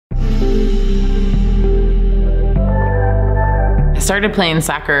started playing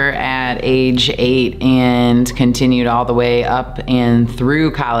soccer at age 8 and continued all the way up and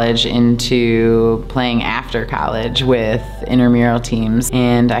through college into playing after college with intramural teams.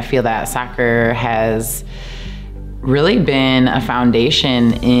 And I feel that soccer has really been a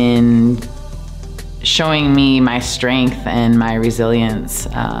foundation in showing me my strength and my resilience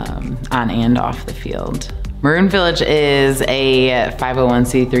on and off the field. Maroon Village is a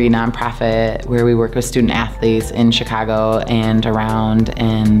 501c3 nonprofit where we work with student athletes in Chicago and around,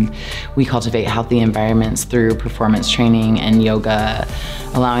 and we cultivate healthy environments through performance training and yoga,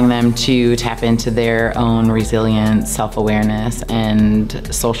 allowing them to tap into their own resilience, self-awareness,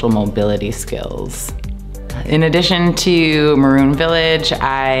 and social mobility skills. In addition to Maroon Village,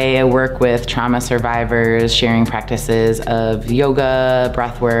 I work with trauma survivors, sharing practices of yoga,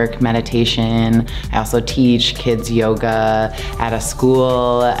 breathwork, meditation. I also teach kids yoga at a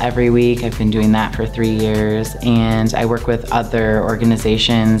school every week. I've been doing that for 3 years. And I work with other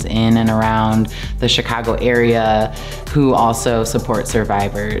organizations in and around the Chicago area who also support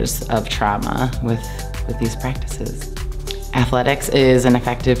survivors of trauma with these practices. Athletics is an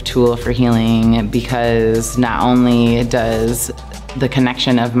effective tool for healing because not only does the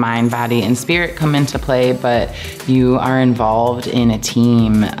connection of mind, body, and spirit come into play, but you are involved in a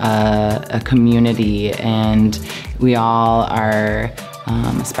team, a community, and we all are,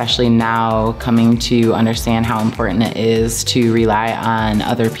 especially now, coming to understand how important it is to rely on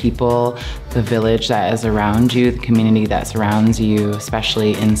other people, the village that is around you, the community that surrounds you,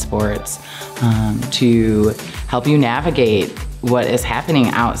 especially in sports, to help you navigate what is happening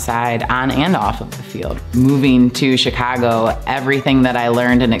outside, on and off of the field. Moving to Chicago, everything that I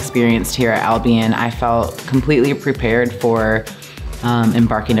learned and experienced here at Albion, I felt completely prepared for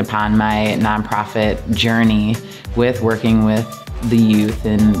embarking upon my nonprofit journey with working with the youth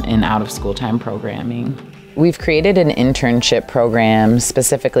in out-of-school time programming. We've created an internship program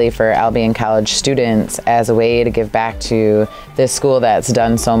specifically for Albion College students as a way to give back to this school that's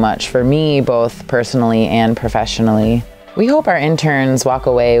done so much for me, both personally and professionally. We hope our interns walk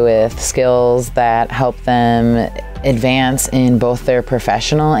away with skills that help them advance in both their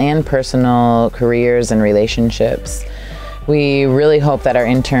professional and personal careers and relationships. We really hope that our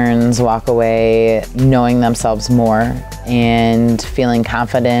interns walk away knowing themselves more and feeling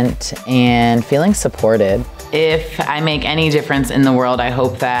confident and feeling supported. If I make any difference in the world, I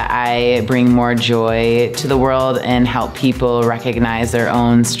hope that I bring more joy to the world and help people recognize their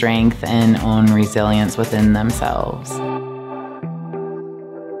own strength and own resilience within themselves.